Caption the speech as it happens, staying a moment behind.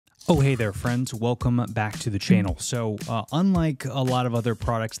Oh, hey there, friends. Welcome back to the channel. So, unlike a lot of other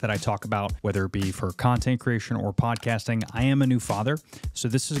products that I talk about, whether it be for content creation or podcasting, I am a new father. So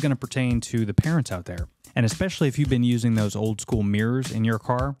this is going to pertain to the parents out there. And especially if you've been using those old school mirrors in your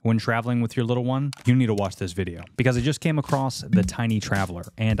car when traveling with your little one, you need to watch this video because I just came across the Tiny Traveler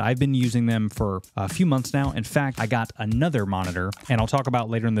and I've been using them for a few months now. In fact, I got another monitor and I'll talk about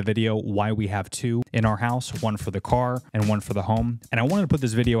later in the video why we have two in our house, one for the car and one for the home. And I wanted to put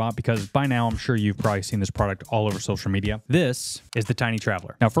this video out because by now I'm sure you've probably seen this product all over social media. This is the Tiny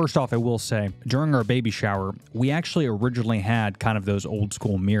Traveler. Now, first off, I will say during our baby shower, we actually originally had kind of those old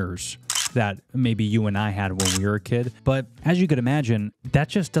school mirrors that maybe you and I had when we were a kid. But as you could imagine, that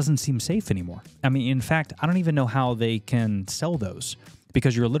just doesn't seem safe anymore. I mean, in fact, I don't even know how they can sell those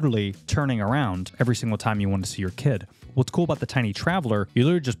because you're literally turning around every single time you want to see your kid. What's cool about the Tiny Traveler, you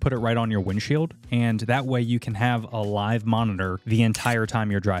literally just put it right on your windshield, and that way you can have a live monitor the entire time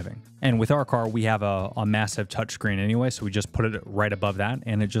you're driving. And with our car, we have a massive touchscreen anyway, so we just put it right above that,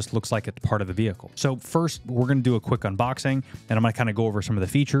 and it just looks like it's part of the vehicle. So first, we're going to do a quick unboxing, and I'm going to kind of go over some of the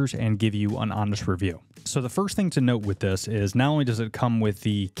features and give you an honest review. So the first thing to note with this is not only does it come with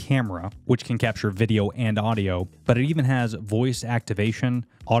the camera, which can capture video and audio, but it even has voice activation,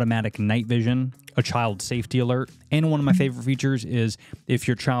 automatic night vision, a child safety alert, and one of my favorite features is if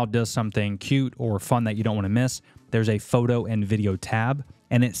your child does something cute or fun that you don't want to miss, there's a photo and video tab,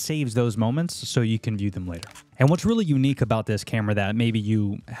 and it saves those moments so you can view them later. And what's really unique about this camera that maybe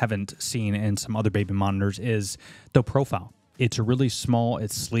you haven't seen in some other baby monitors is the profile. It's really small,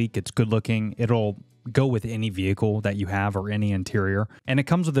 it's sleek, it's good looking, it'll go with any vehicle that you have or any interior. And it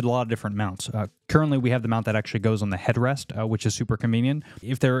comes with a lot of different mounts. Currently, we have the mount that actually goes on the headrest, which is super convenient.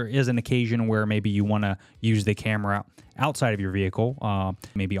 If there is an occasion where maybe you want to use the camera outside of your vehicle,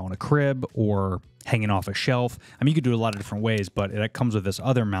 maybe on a crib or hanging off a shelf. I mean, you could do it a lot of different ways, but it comes with this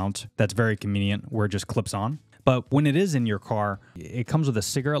other mount that's very convenient where it just clips on. But when it is in your car, it comes with a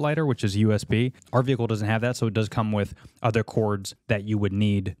cigarette lighter, which is USB. Our vehicle doesn't have that, so it does come with other cords that you would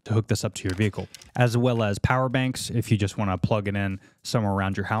need to hook this up to your vehicle, as well as power banks if you just want to plug it in somewhere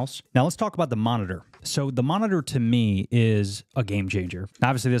around your house. Now let's talk about the monitor. So the monitor to me is a game changer.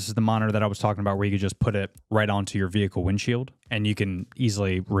 Obviously, this is the monitor that I was talking about where you could just put it right onto your vehicle windshield and you can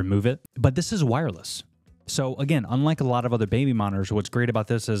easily remove it. But this is wireless. So again, unlike a lot of other baby monitors, what's great about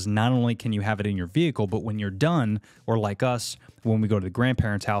this is not only can you have it in your vehicle, but when you're done, or like us, when we go to the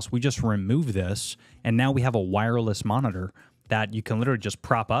grandparents' house, we just remove this, and now we have a wireless monitor that you can literally just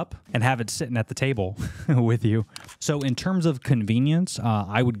prop up and have it sitting at the table with you. So in terms of convenience,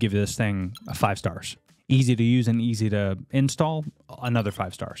 I would give this thing 5 stars. Easy to use and easy to install, another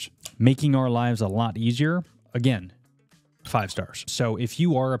 5 stars. Making our lives a lot easier, again, 5 stars. So if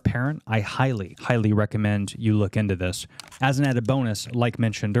you are a parent, I highly, highly recommend you look into this. As an added bonus, like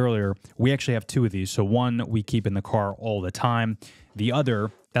mentioned earlier, we actually have 2 of these. So one we keep in the car all the time. The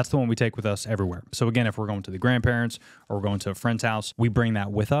other, that's the one we take with us everywhere. So again, if we're going to the grandparents or we're going to a friend's house, we bring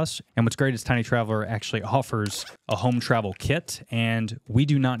that with us. And what's great is Tiny Traveler actually offers a home travel kit, and we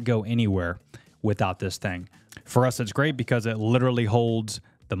do not go anywhere without this thing. For us, it's great because it literally holds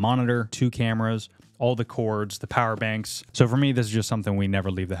the monitor, 2 cameras, all the cords, the power banks. So for me, this is just something we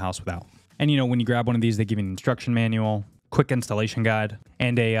never leave the house without. And you know, when you grab one of these, they give you an instruction manual, quick installation guide,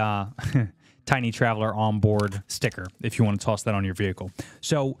 and a Tiny Traveler onboard sticker if you want to toss that on your vehicle.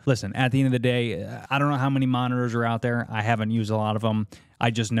 So listen, at the end of the day, I don't know how many monitors are out there. I haven't used a lot of them. I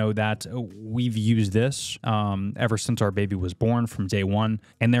just know that we've used this ever since our baby was born from day one,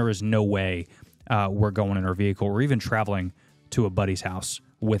 and there is no way we're going in our vehicle or even traveling to a buddy's house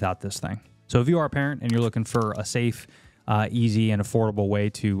without this thing. So if you are a parent and you're looking for a safe, easy, and affordable way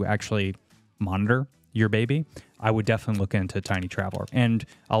to actually monitor your baby, I would definitely look into Tiny Traveler. And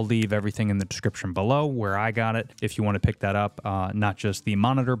I'll leave everything in the description below where I got it if you want to pick that up, not just the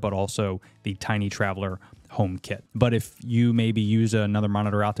monitor, but also the Tiny Traveler home kit. But if you maybe use another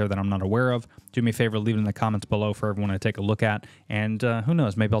monitor out there that I'm not aware of, do me a favor, leave it in the comments below for everyone to take a look at. And who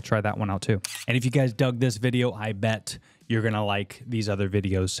knows, maybe I'll try that one out too. And if you guys dug this video, I bet you're going to like these other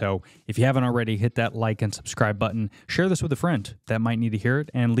videos. So if you haven't already, hit that like and subscribe button. Share this with a friend that might need to hear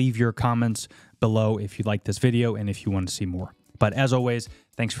it, and leave your comments below if you like this video and if you want to see more. But as always,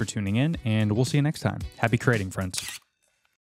 thanks for tuning in, and we'll see you next time. Happy creating, friends.